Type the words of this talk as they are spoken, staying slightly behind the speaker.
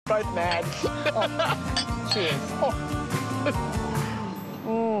both mad. Oh, cheers.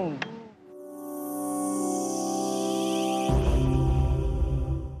 Oh.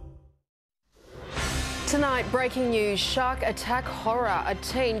 Tonight, breaking news, shark attack horror. A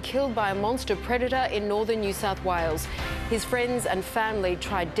teen killed by a monster predator in northern New South Wales. His friends and family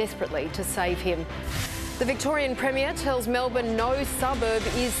tried desperately to save him. The Victorian Premier tells Melbourne no suburb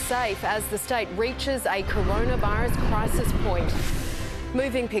is safe as the state reaches a coronavirus crisis point.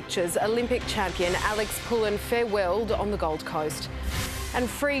 Moving pictures, Olympic champion Alex Pullen farewelled on the Gold Coast. And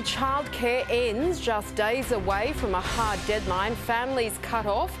free childcare ends just days away from a hard deadline. Families cut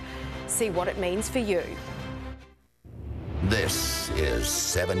off. See what it means for you. This is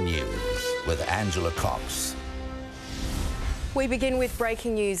 7 News with Angela Cox. We begin with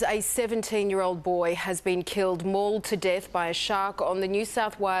breaking news. A 17-year-old boy has been killed, mauled to death by a shark on the New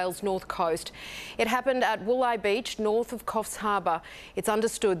South Wales north coast. It happened at Woolai Beach, north of Coffs Harbour. It's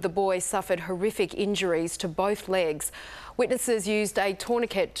understood the boy suffered horrific injuries to both legs. Witnesses used a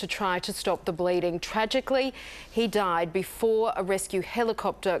tourniquet to try to stop the bleeding. Tragically, he died before a rescue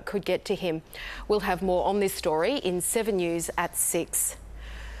helicopter could get to him. We'll have more on this story in 7 News at 6.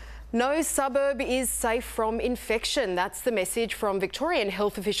 No suburb is safe from infection. That's the message from Victorian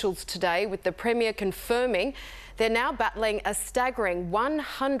health officials today, with the Premier confirming they're now battling a staggering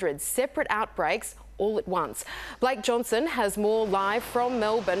 100 separate outbreaks all at once. Blake Johnson has more live from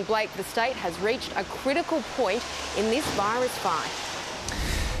Melbourne. Blake, the state has reached a critical point in this virus fight.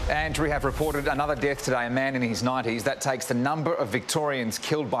 And we have reported another death today, a man in his 90s. That takes the number of Victorians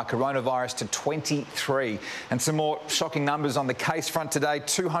killed by coronavirus to 23. And some more shocking numbers on the case front today.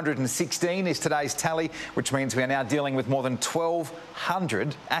 216 is today's tally, which means we are now dealing with more than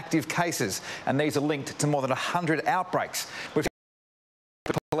 1,200 active cases. And these are linked to more than 100 outbreaks. We've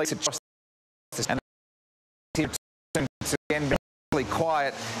the police across and again really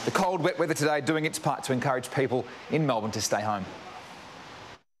quiet. The cold, wet weather today doing its part to encourage people in Melbourne to stay home.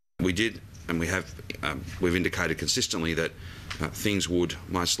 We did, and we've indicated consistently that things would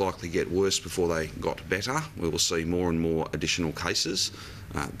most likely get worse before they got better. We will see more and more additional cases.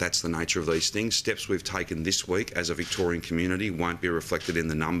 That's the nature of these things. Steps we've taken this week as a Victorian community won't be reflected in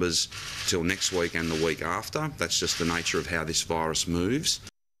the numbers till next week and the week after. That's just the nature of how this virus moves.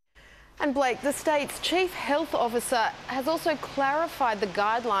 And Blake, the state's chief health officer has also clarified the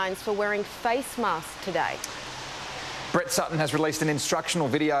guidelines for wearing face masks today. Brett Sutton has released an instructional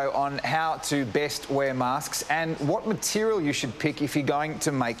video on how to best wear masks and what material you should pick if you're going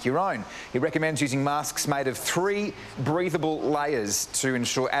to make your own. He recommends using masks made of 3 breathable layers to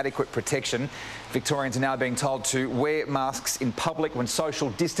ensure adequate protection. Victorians are now being told to wear masks in public when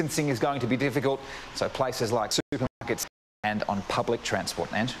social distancing is going to be difficult, so places like supermarkets and on public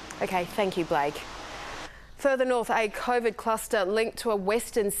transport. And OK, thank you, Blake. Further north, a COVID cluster linked to a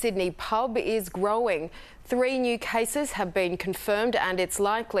Western Sydney pub is growing. 3 new cases have been confirmed and it's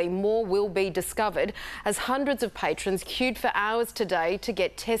likely more will be discovered as hundreds of patrons queued for hours today to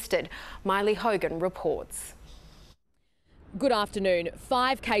get tested. Miley Hogan reports. Good afternoon.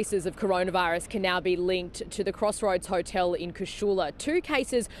 5 cases of coronavirus can now be linked to the Crossroads Hotel in Cashula. 2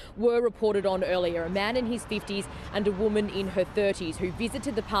 cases were reported on earlier, a man in his 50s and a woman in her 30s who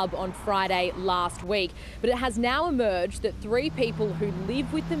visited the pub on Friday last week. But it has now emerged that 3 people who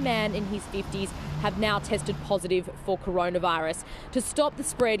live with the man in his 50s have now tested positive for coronavirus. To stop the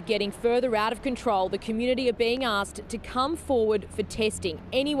spread getting further out of control, the community are being asked to come forward for testing.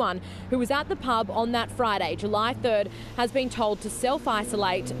 Anyone who was at the pub on that Friday, July 3rd, has been told to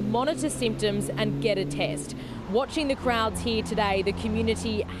self-isolate, monitor symptoms and get a test. Watching the crowds here today, the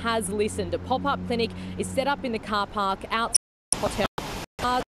community has listened. A pop-up clinic is set up in the car park outside the hotel.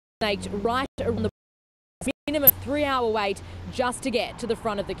 Cars snaked right around the minimum 3-hour wait just to get to the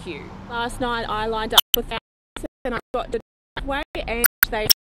front of the queue. Last night I lined up for thousands and I got to that way and they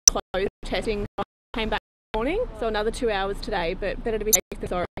closed testing. I came back this morning, so another 2 hours today, but better to be safe than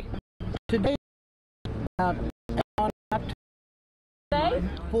sorry. Today,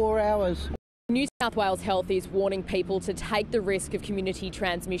 4 hours. New South Wales Health is warning people to take the risk of community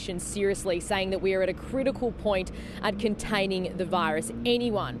transmission seriously, saying that we are at a critical point at containing the virus.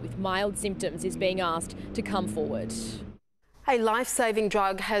 Anyone with mild symptoms is being asked to come forward. A life-saving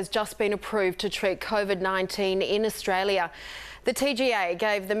drug has just been approved to treat COVID-19 in Australia. The TGA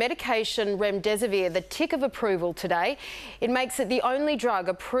gave the medication remdesivir the tick of approval today. It makes it the only drug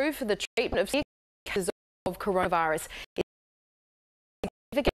approved for the treatment of sick cases of coronavirus. It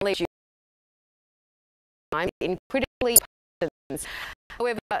significantly in critically patients.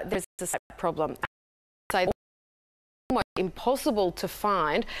 However, there's a slight problem. Almost impossible to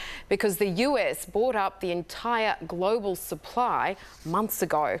find because the US bought up the entire global supply months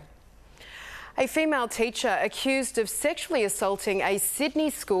ago. A female teacher accused of sexually assaulting a Sydney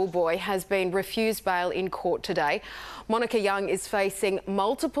schoolboy has been refused bail in court today. Monica Young is facing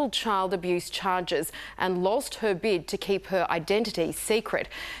multiple child abuse charges and lost her bid to keep her identity secret.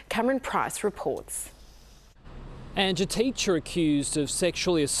 Cameron Price reports. And a teacher accused of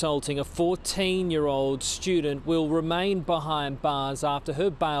sexually assaulting a 14-year-old student will remain behind bars after her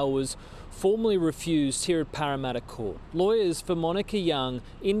bail was formally refused here at Parramatta Court. Lawyers for Monica Young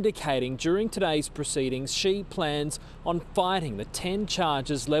indicating during today's proceedings she plans on fighting the 10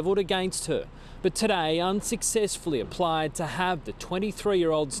 charges levelled against her, but today unsuccessfully applied to have the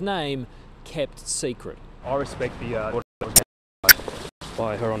 23-year-old's name kept secret. I respect the order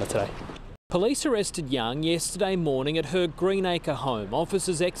by Her Honour today. Police arrested Young yesterday morning at her Greenacre home,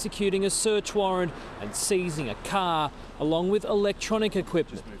 officers executing a search warrant and seizing a car along with electronic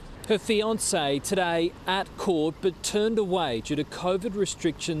equipment. Her fiancé today at court but turned away due to COVID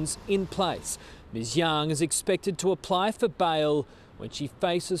restrictions in place. Ms Young is expected to apply for bail when she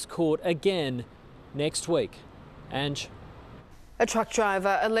faces court again next week. Ange. A truck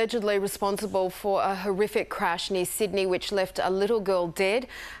driver allegedly responsible for a horrific crash near Sydney which left a little girl dead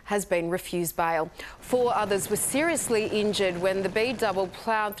has been refused bail. 4 others were seriously injured when the B-double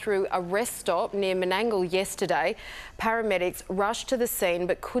ploughed through a rest stop near Menangle yesterday. Paramedics rushed to the scene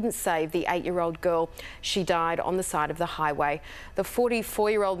but couldn't save the 8-year-old girl. She died on the side of the highway. The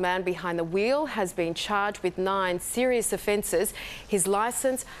 44-year-old man behind the wheel has been charged with 9 serious offences. His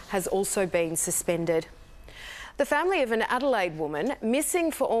licence has also been suspended. The family of an Adelaide woman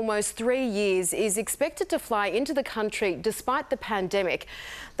missing for almost 3 years is expected to fly into the country despite the pandemic.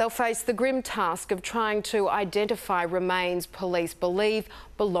 They'll face the grim task of trying to identify remains police believe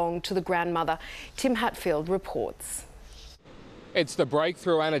belong to the grandmother. Tim Hatfield reports. It's the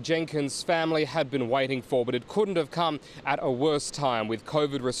breakthrough Anna Jenkins' family had been waiting for, but it couldn't have come at a worse time, with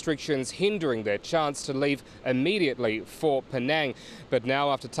COVID restrictions hindering their chance to leave immediately for Penang. But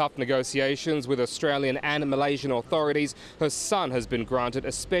now, after tough negotiations with Australian and Malaysian authorities, her son has been granted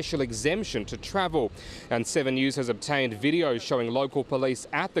a special exemption to travel. And 7 News has obtained videos showing local police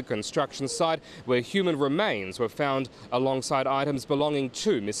at the construction site where human remains were found alongside items belonging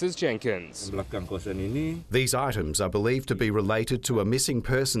to Mrs Jenkins. These items are believed to be related to a missing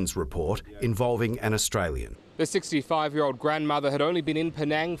persons report involving an Australian. The 65-year-old grandmother had only been in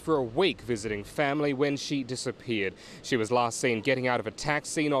Penang for a week visiting family when she disappeared. She was last seen getting out of a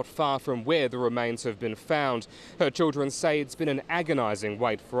taxi not far from where the remains have been found. Her children say it's been an agonising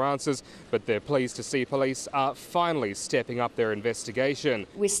wait for answers, but they're pleased to see police are finally stepping up their investigation.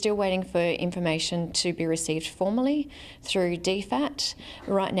 We're still waiting for information to be received formally through DFAT.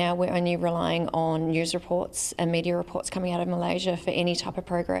 Right now we're only relying on news reports and media reports coming out of Malaysia for any type of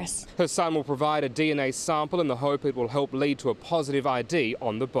progress. Her son will provide a DNA sample in the hope it will help lead to a positive ID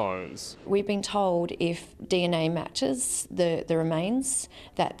on the bones. We've been told if DNA matches the remains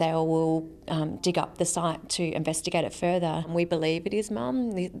that they will dig up the site to investigate it further. We believe it is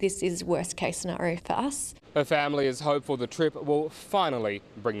Mum. This is worst case scenario for us. Her family is hopeful the trip will finally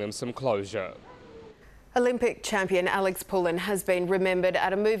bring them some closure. Olympic champion Alex Pullen has been remembered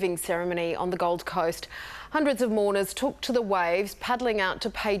at a moving ceremony on the Gold Coast. Hundreds of mourners took to the waves, paddling out to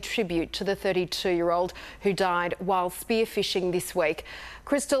pay tribute to the 32-year-old who died while spearfishing this week.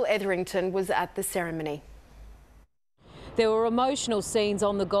 Crystal Etherington was at the ceremony. There were emotional scenes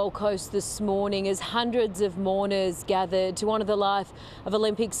on the Gold Coast this morning as hundreds of mourners gathered to honour the life of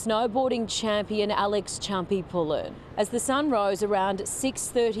Olympic snowboarding champion Alex "Chumpy" Pullen. As the sun rose around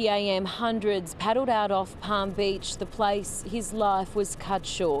 6:30 a.m, hundreds paddled out off Palm Beach, the place his life was cut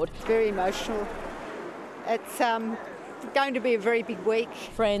short. Very emotional. It's going to be a very big week.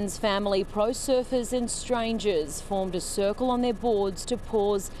 Friends, family, pro surfers and strangers formed a circle on their boards to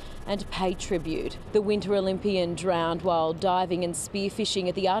pause and pay tribute. The Winter Olympian drowned while diving and spearfishing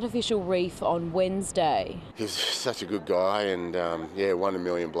at the artificial reef on Wednesday. He's such a good guy and, yeah, 1 in a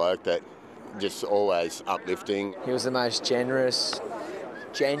million bloke that just always uplifting. He was the most generous,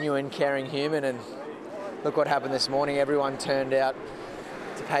 genuine, caring human, and look what happened this morning. Everyone turned out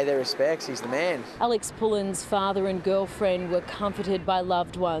to pay their respects. He's the man. Alex Pullen's father and girlfriend were comforted by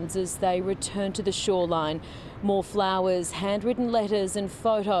loved ones as they returned to the shoreline. More flowers, handwritten letters and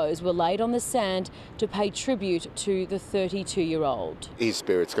photos were laid on the sand to pay tribute to the 32-year-old. His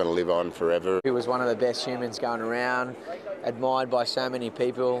spirit's going to live on forever. He was one of the best humans going around, admired by so many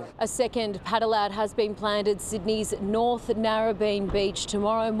people. A second paddle out has been planned at Sydney's North Narrabeen Beach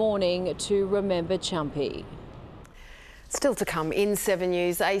tomorrow morning to remember Chumpy. Still to come in 7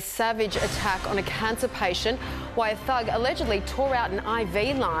 News, a savage attack on a cancer patient, why a thug allegedly tore out an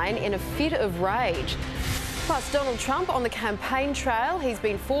IV line in a fit of rage. Plus, Donald Trump on the campaign trail. He's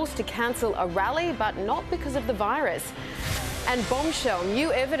been forced to cancel a rally, but not because of the virus. And bombshell,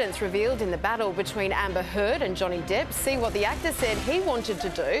 new evidence revealed in the battle between Amber Heard and Johnny Depp. See what the actor said he wanted to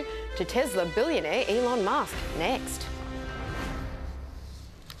do to Tesla billionaire Elon Musk. Next.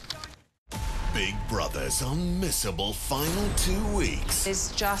 Big Brother's unmissable final 2 weeks.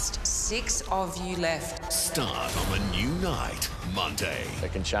 There's just 6 of you left. Start on the new night, Monday.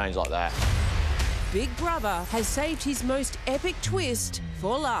 It can change like that. Big Brother has saved his most epic twist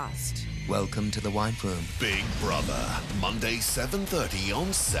for last. Welcome to the White Room. Big Brother, Monday 7:30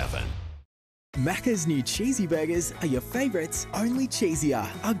 on 7. Macca's new cheesy burgers are your favourites, only cheesier.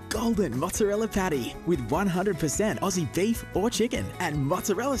 A golden mozzarella patty with 100% Aussie beef or chicken, and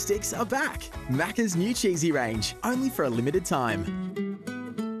mozzarella sticks are back. Macca's new cheesy range, only for a limited time.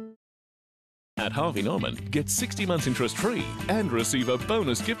 At Harvey Norman, get 60 months interest free and receive a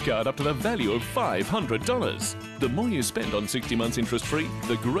bonus gift card up to the value of $500. The more you spend on 60 months interest free,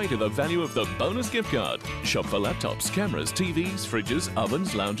 the greater the value of the bonus gift card. Shop for laptops, cameras, TVs, fridges,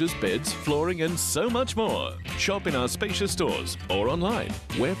 ovens, lounges, beds, flooring and so much more. Shop in our spacious stores or online.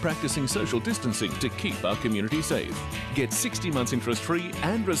 We're practicing social distancing to keep our community safe. Get 60 months interest free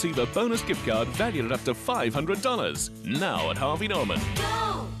and receive a bonus gift card valued at up to $500. Now at Harvey Norman.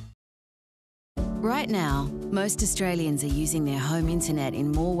 Go! Right now, most Australians are using their home internet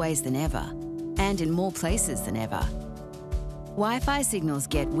in more ways than ever, and in more places than ever. Wi-Fi signals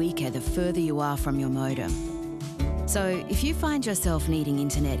get weaker the further you are from your modem. So if you find yourself needing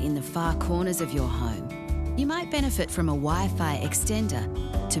internet in the far corners of your home, you might benefit from a Wi-Fi extender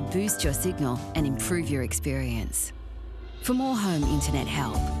to boost your signal and improve your experience. For more home internet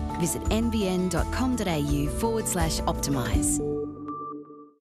help, visit nbn.com.au/optimise.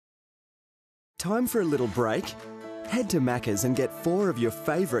 Time for a little break? Head to Macca's and get 4 of your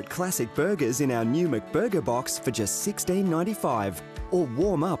favourite classic burgers in our new McBurger box for just $16.95. Or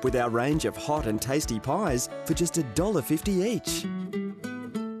warm up with our range of hot and tasty pies for just $1.50 each.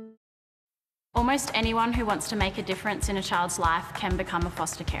 Almost anyone who wants to make a difference in a child's life can become a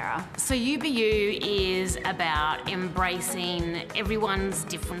foster carer. So UBU is about embracing everyone's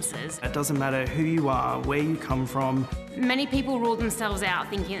differences. It doesn't matter who you are, where you come from. Many people rule themselves out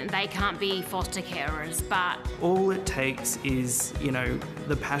thinking that they can't be foster carers, but all it takes is,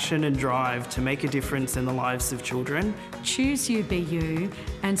 the passion and drive to make a difference in the lives of children. Choose UBU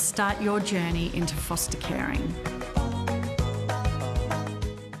and start your journey into foster caring.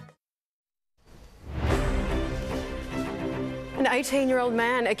 An 18-year-old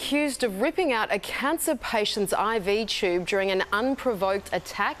man accused of ripping out a cancer patient's IV tube during an unprovoked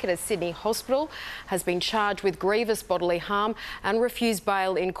attack at a Sydney hospital has been charged with grievous bodily harm and refused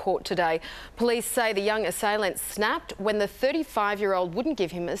bail in court today. Police say the young assailant snapped when the 35-year-old wouldn't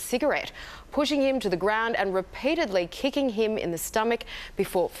give him a cigarette, pushing him to the ground and repeatedly kicking him in the stomach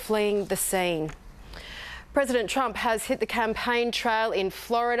before fleeing the scene. President Trump has hit the campaign trail in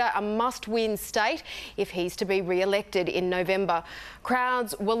Florida, a must-win state if he's to be re-elected in November.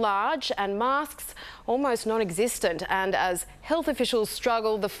 Crowds were large and masks almost non-existent, and as health officials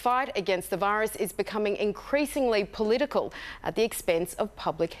struggle, the fight against the virus is becoming increasingly political at the expense of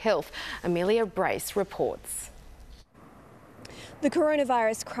public health. Amelia Brace reports. The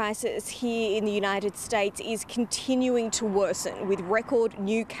coronavirus crisis here in the United States is continuing to worsen, with record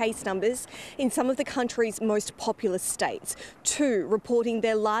new case numbers in some of the country's most populous states, 2 reporting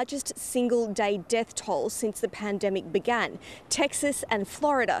their largest single-day death toll since the pandemic began, Texas and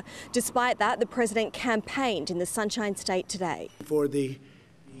Florida. Despite that, the president campaigned in the Sunshine State today. Before the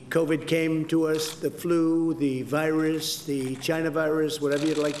COVID came to us, the flu, the virus, the China virus, whatever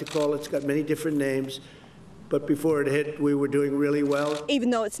you'd like to call it, it's got many different names. But before it hit, we were doing really well. Even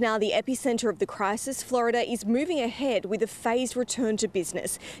though it's now the epicenter of the crisis, Florida is moving ahead with a phased return to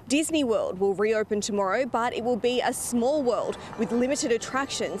business. Disney World will reopen tomorrow, but it will be a small world with limited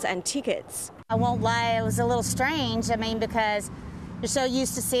attractions and tickets. I won't lie, it was a little strange. Because you're so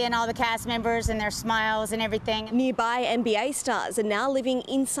used to seeing all the cast members and their smiles and everything. Nearby NBA stars are now living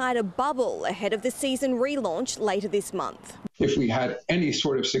inside a bubble ahead of the season relaunch later this month. If we had any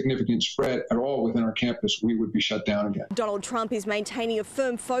sort of significant spread at all within our campus, we would be shut down again. Donald Trump is maintaining a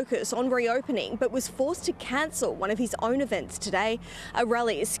firm focus on reopening, but was forced to cancel one of his own events today. A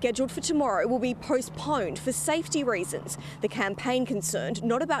rally is scheduled for tomorrow will be postponed for safety reasons. The campaign concerned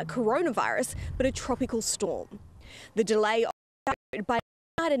not about coronavirus, but a tropical storm. The delay by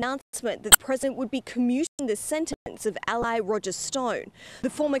announcement that the president would be commuting the sentence of ally Roger Stone. The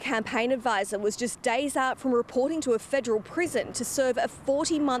former campaign advisor was just days out from reporting to a federal prison to serve a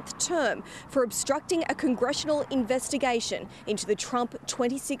 40-month term for obstructing a congressional investigation into the Trump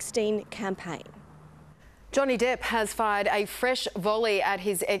 2016 campaign. Johnny Depp has fired a fresh volley at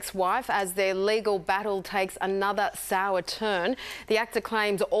his ex-wife as their legal battle takes another sour turn. The actor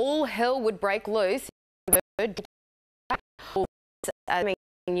claims all hell would break loose. Depp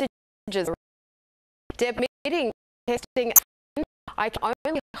admitting testing. I can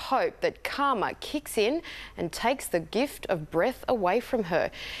only hope that karma kicks in and takes the gift of breath away from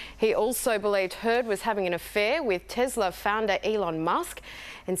her. He also believed Heard was having an affair with Tesla founder Elon Musk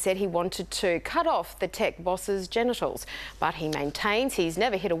and said he wanted to cut off the tech boss's genitals. But he maintains he's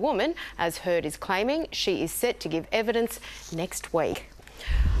never hit a woman, as Heard is claiming. She is set to give evidence next week.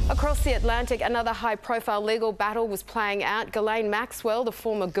 Across the Atlantic, another high-profile legal battle was playing out. Ghislaine Maxwell, the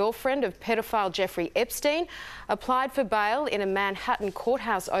former girlfriend of pedophile Jeffrey Epstein, applied for bail in a Manhattan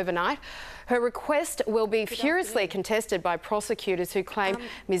courthouse overnight. Her request will be furiously contested by prosecutors who claim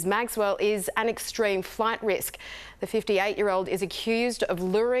Ms Maxwell is an extreme flight risk. The 58-year-old is accused of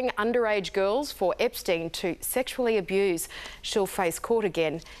luring underage girls for Epstein to sexually abuse. She'll face court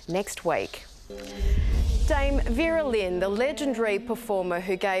again next week. Dame Vera Lynn, the legendary performer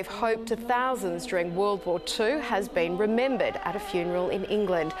who gave hope to thousands during World War II, has been remembered at a funeral in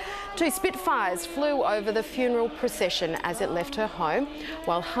England. 2 Spitfires flew over the funeral procession as it left her home,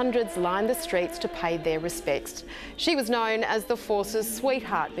 while hundreds lined the streets to pay their respects. She was known as the Force's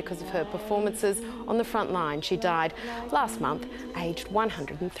sweetheart because of her performances on the front line. She died last month, aged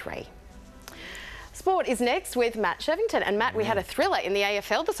 103. Sport is next with Matt Shevington. And Matt, we had a thriller in the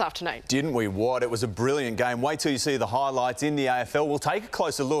AFL this afternoon. Didn't we what? It was a brilliant game. Wait till you see the highlights in the AFL. We'll take a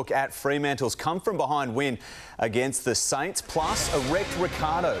closer look at Fremantle's come-from-behind win against the Saints. Plus, a wrecked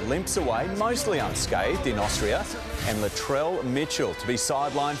Ricardo limps away, mostly unscathed, in Austria. And Latrell Mitchell to be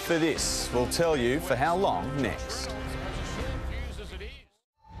sidelined for this. We'll tell you for how long next.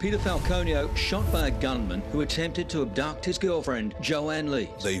 Peter Falconio shot by a gunman who attempted to abduct his girlfriend, Joanne Lee.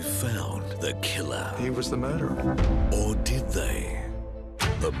 They found the killer. He was the murderer. Or did they?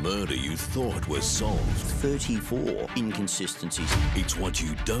 The murder you thought was solved. 34 inconsistencies. It's what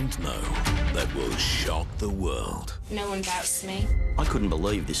you don't know that will shock the world. No one doubts me. I couldn't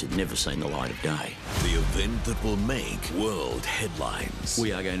believe this had never seen the light of day. The event that will make world headlines.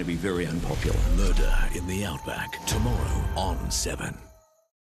 We are going to be very unpopular. Murder in the Outback, tomorrow on 7.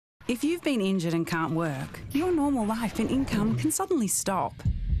 If you've been injured and can't work, your normal life and income can suddenly stop.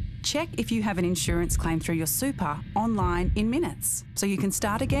 Check if you have an insurance claim through your super online in minutes, so you can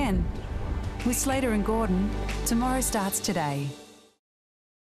start again. With Slater and Gordon, tomorrow starts today.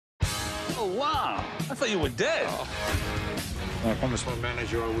 Oh, wow. I thought you were dead. Oh. I promised my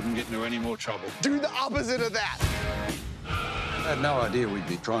manager I wouldn't get into any more trouble. Do the opposite of that. I had no idea we'd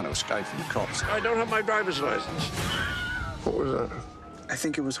be trying to escape from the cops. I don't have my driver's license. What was that? I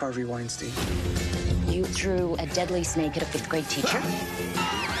think it was Harvey Weinstein. You threw a deadly snake at a 5th grade teacher,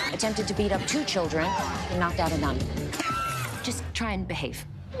 attempted to beat up 2 children, and knocked out a nun. Just try and behave.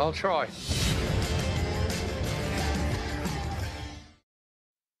 I'll try.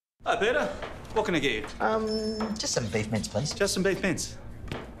 Hi, Peter. What can I get you? Just some beef mince, please. Just some beef mince.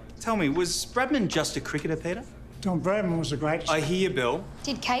 Tell me, was Bradman just a cricketer, Peter? Don Bradman was the greatest. I hear you, Bill.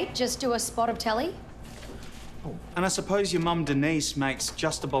 Did Kate just do a spot of telly? Oh. And I suppose your mum Denise makes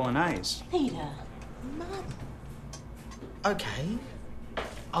just a bolognese. Peter, Mum. OK.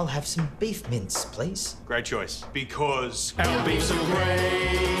 I'll have some beef mince, please. Great choice. Because our beef's the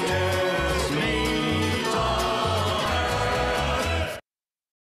greatest meat on earth.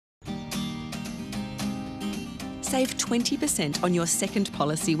 Save 20% on your second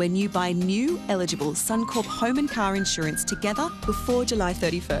policy when you buy new, eligible Suncorp home and car insurance together before July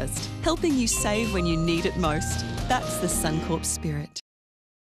 31st. Helping you save when you need it most. That's the Suncorp spirit.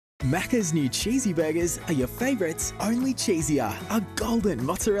 Macca's new cheesy burgers are your favourites, only cheesier. A golden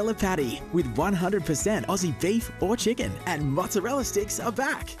mozzarella patty with 100% Aussie beef or chicken, and mozzarella sticks are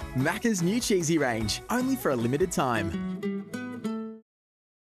back. Macca's new cheesy range, only for a limited time.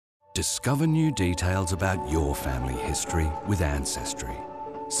 Discover new details about your family history with Ancestry.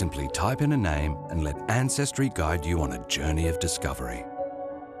 Simply type in a name and let Ancestry guide you on a journey of discovery.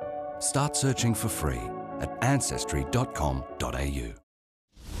 Start searching for free at ancestry.com.au.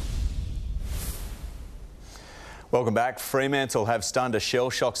 Welcome back. Fremantle have stunned a shell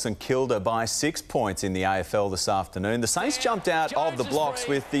shocks and Kilda by 6 points in the AFL this afternoon. The Saints jumped out of the blocks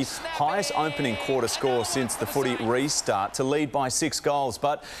with the highest opening quarter score since the footy restart to lead by 6 goals.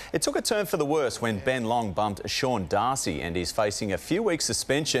 But it took a turn for the worse when Ben Long bumped Sean Darcy and he's facing a few weeks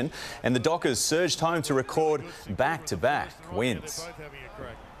suspension, and the Dockers surged home to record back-to-back wins.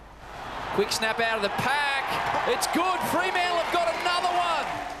 Quick snap out of the pack. It's good. Fremantle have got another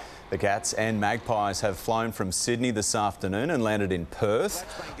one. The Cats and Magpies have flown from Sydney this afternoon and landed in Perth.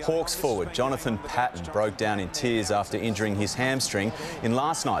 Hawks forward Jonathan Patton broke down in tears after injuring his hamstring in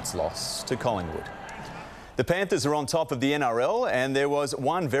last night's loss to Collingwood. The Panthers are on top of the NRL, and there was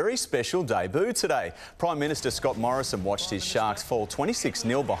one very special debut today. Prime Minister Scott Morrison watched his Sharks fall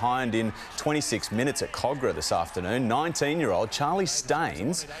 26-0 behind in 26 minutes at Cogra this afternoon. 19-year-old Charlie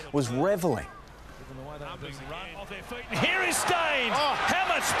Staines was revelling. Here is Staines. How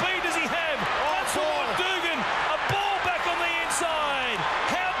much speed does he have? That's for Dugan. A ball back on the inside.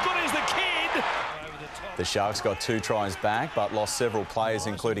 How good is the kid? The Sharks got 2 tries back but lost several players,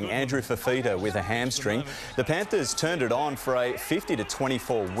 including Andrew Fafita with a hamstring. The Panthers turned it on for a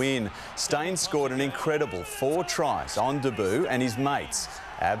 50-24 win. Staines scored an incredible 4 tries on debut, and his mates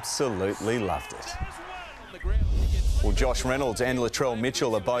absolutely loved it. Well, Josh Reynolds and Latrell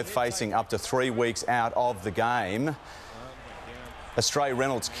Mitchell are both facing up to 3 weeks out of the game. A stray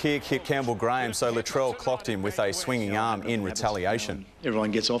Reynolds kick hit Campbell Graham, so Latrell clocked him with a swinging arm in retaliation. Everyone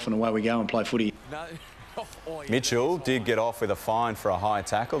gets off and away we go and play footy. Mitchell did get off with a fine for a high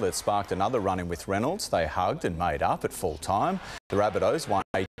tackle that sparked another run-in with Reynolds. They hugged and made up at full time. The Rabbitohs won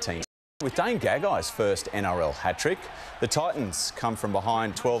 18. With Dane Gaggai's first NRL hat-trick. The Titans come from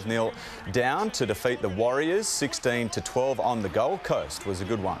behind 12-0 down to defeat the Warriors. 16-12 on the Gold Coast was a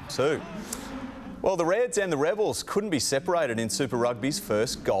good one too. Well, the Reds and the Rebels couldn't be separated in Super Rugby's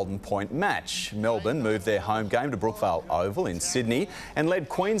first Golden Point match. Melbourne moved their home game to Brookvale Oval in Sydney and led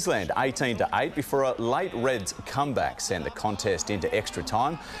Queensland 18-8 before a late Reds comeback sent the contest into extra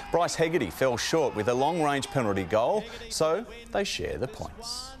time. Bryce Hegarty fell short with a long-range penalty goal, so they share the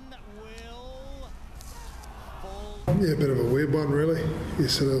points. Yeah, a bit of a weird one, really. You're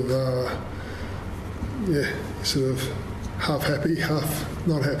sort of half happy, half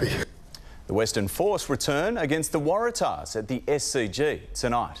not happy. The Western Force return against the Waratahs at the SCG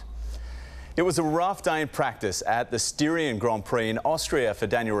tonight. It was a rough day in practice at the Styrian Grand Prix in Austria for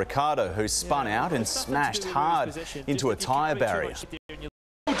Daniel Ricciardo, who spun out and smashed hard into a tyre barrier.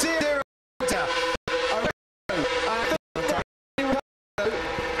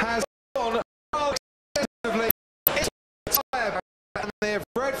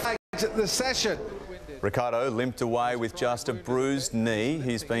 The session. Ricciardo limped away with just a bruised knee.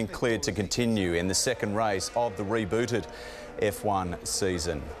 He's been cleared to continue in the second race of the rebooted F1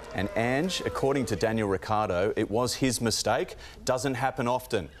 season. And Ange, according to Daniel Ricciardo, it was his mistake. Doesn't happen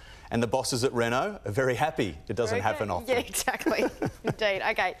often. And the bosses at Renault are very happy it doesn't happen often. Yeah, exactly. Indeed.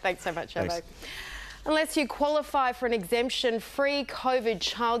 OK, thanks so much, Shabo. Unless you qualify for an exemption, free COVID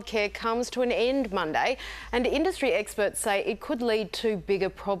childcare comes to an end Monday, and industry experts say it could lead to bigger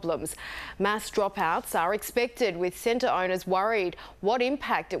problems. Mass dropouts are expected, with centre owners worried what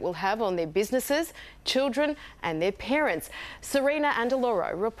impact it will have on their businesses, children and their parents. Serena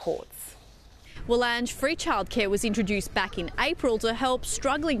Andaloro reports. Well, Ange, free childcare was introduced back in April to help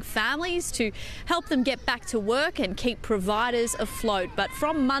struggling families, to help them get back to work and keep providers afloat. But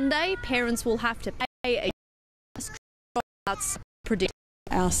from Monday, parents will have to pay a dropouts prediction.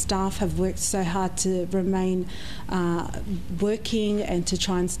 Our staff have worked so hard to remain working and to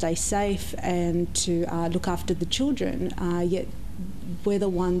try and stay safe and to look after the children, yet we're the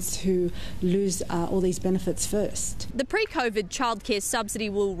ones who lose all these benefits first. The pre-COVID childcare subsidy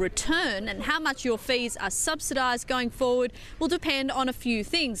will return, and how much your fees are subsidised going forward will depend on a few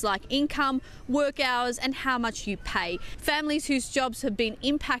things like income, work hours and how much you pay. Families whose jobs have been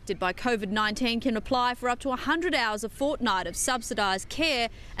impacted by COVID-19 can apply for up to 100 hours a fortnight of subsidised care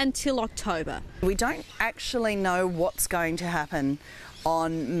until October. We don't actually know what's going to happen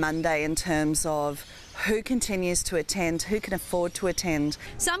on Monday in terms of who continues to attend, who can afford to attend.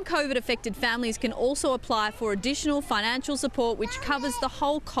 Some COVID-affected families can also apply for additional financial support which covers the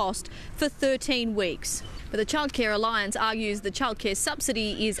whole cost for 13 weeks. But the Childcare Alliance argues the childcare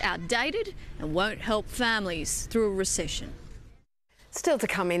subsidy is outdated and won't help families through a recession. Still to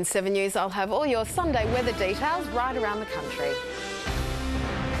come in 7 News, I'll have all your Sunday weather details right around the country.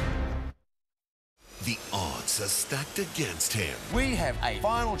 The odds are stacked against him. We have a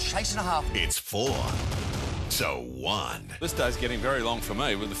final chase and a half. It's 4 to 1. This day's getting very long for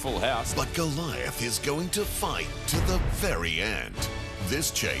me with the full house. But Goliath is going to fight to the very end.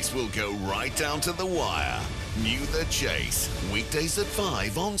 This chase will go right down to the wire. New The Chase, weekdays at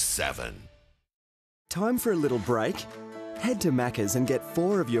 5 on 7. Time for a little break? Head to Macca's and get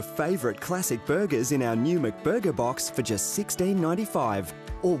 4 of your favourite classic burgers in our new McBurger box for just $16.95.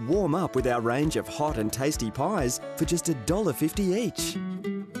 Or warm up with our range of hot and tasty pies for just $1.50 each.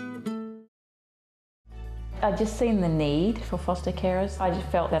 I've just seen the need for foster carers. I just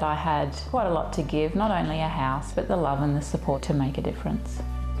felt that I had quite a lot to give, not only a house, but the love and the support to make a difference.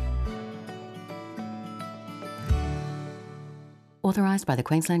 Authorised by the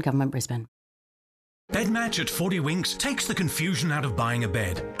Queensland Government, Brisbane. Bed Match at 40 Winks takes the confusion out of buying a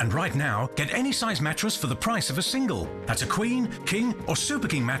bed. And right now, get any size mattress for the price of a single. That's a Queen, King or Super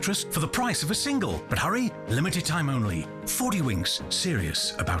King mattress for the price of a single. But hurry, limited time only. 40 Winks,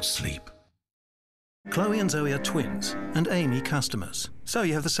 serious about sleep. Chloe and Zoe are twins and Amy customers, so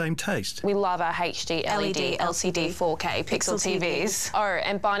you have the same taste. We love our HD, LED, LCD, 4K, Pixel TVs. Oh,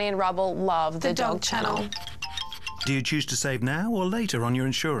 and Barney and Rubble love the dog channel. Do you choose to save now or later on your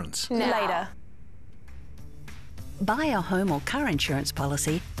insurance? Later. Buy a home or car insurance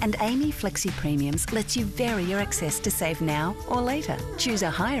policy and Amy Flexi Premiums lets you vary your excess to save now or later. Choose a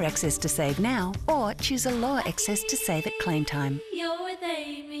higher excess to save now or choose a lower excess to save at claim time. You're with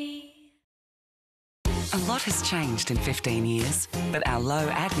Amy. A lot has changed in 15 years, but our low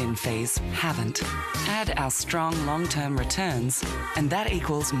admin fees haven't. Add our strong long-term returns and that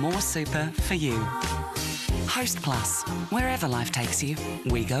equals more super for you. Host Plus. Wherever life takes you,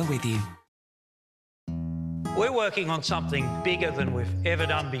 we go with you. We're working on something bigger than we've ever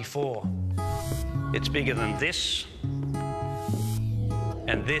done before. It's bigger than this,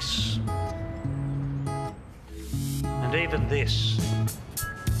 and this, and even this.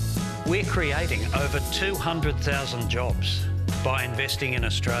 We're creating over 200,000 jobs by investing in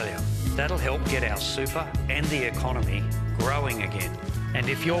Australia. That'll help get our super and the economy growing again. And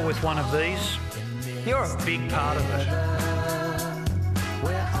if you're with one of these, you're a big part of it.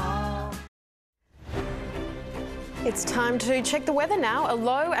 It's time to check the weather now. A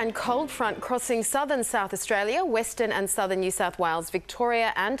low and cold front crossing southern South Australia, western and southern New South Wales,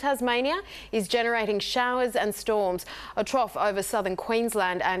 Victoria and Tasmania is generating showers and storms. A trough over southern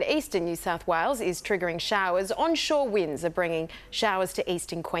Queensland and eastern New South Wales is triggering showers. Onshore winds are bringing showers to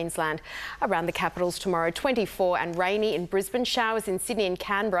eastern Queensland. Around the capitals tomorrow, 24 and rainy in Brisbane, showers in Sydney and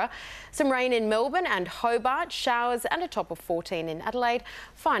Canberra, some rain in Melbourne and Hobart, showers and a top of 14 in Adelaide,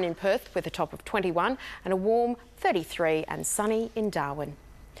 fine in Perth with a top of 21 and a warm 33 and sunny in Darwin.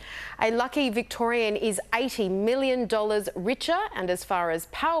 A lucky Victorian is $80 million richer, and as far as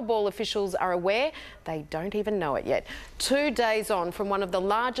Powerball officials are aware, they don't even know it yet. 2 days on from one of the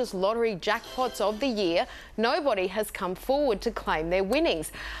largest lottery jackpots of the year, nobody has come forward to claim their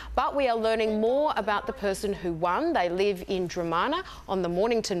winnings. But we are learning more about the person who won. They live in Dramana on the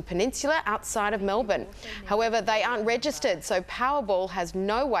Mornington Peninsula outside of Melbourne. However, they aren't registered, so Powerball has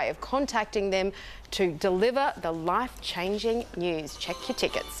no way of contacting them to deliver the life-changing news. Check your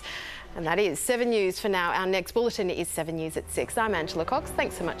tickets. And that is 7 News for now. Our next bulletin is 7 News at 6. I'm Angela Cox.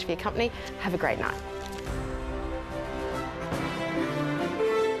 Thanks so much for your company. Have a great night.